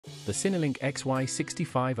The Sinilink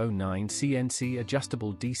XY6509 CNC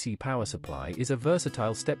adjustable DC power supply is a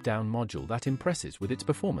versatile step-down module that impresses with its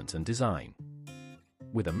performance and design.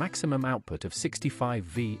 With a maximum output of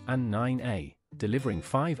 65V and 9A, delivering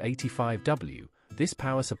 585W, this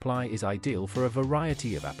power supply is ideal for a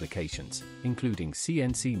variety of applications, including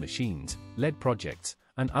CNC machines, LED projects,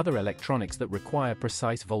 and other electronics that require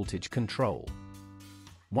precise voltage control.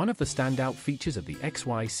 One of the standout features of the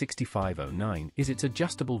XY6509 is its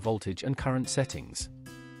adjustable voltage and current settings.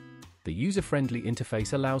 The user-friendly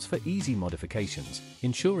interface allows for easy modifications,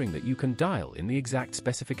 ensuring that you can dial in the exact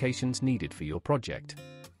specifications needed for your project.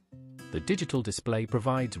 The digital display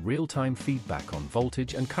provides real-time feedback on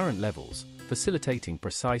voltage and current levels, facilitating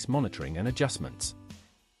precise monitoring and adjustments.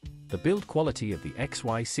 The build quality of the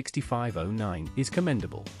XY6509 is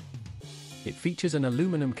commendable. It features an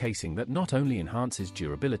aluminum casing that not only enhances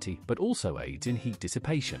durability but also aids in heat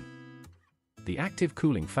dissipation. The active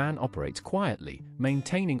cooling fan operates quietly,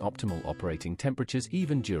 maintaining optimal operating temperatures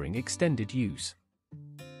even during extended use.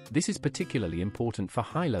 This is particularly important for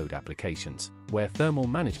high-load applications, where thermal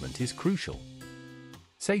management is crucial.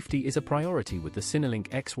 Safety is a priority with the Sinilink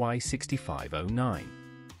XY6509.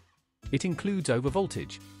 It includes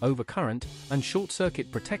overvoltage, overcurrent, and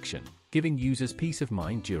short-circuit protection, giving users peace of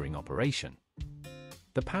mind during operation.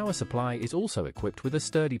 The power supply is also equipped with a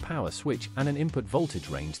sturdy power switch and an input voltage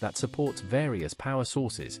range that supports various power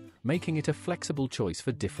sources, making it a flexible choice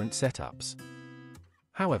for different setups.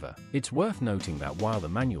 However, it's worth noting that while the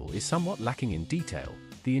manual is somewhat lacking in detail,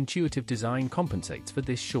 the intuitive design compensates for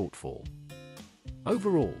this shortfall.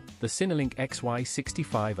 Overall, the Sinilink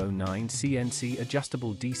XY6509 CNC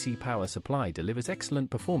adjustable DC power supply delivers excellent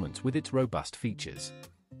performance with its robust features.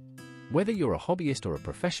 Whether you're a hobbyist or a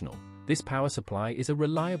professional, this power supply is a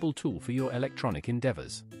reliable tool for your electronic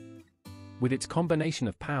endeavors. With its combination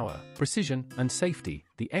of power, precision, and safety,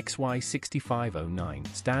 the XY6509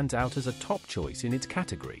 stands out as a top choice in its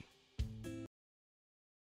category.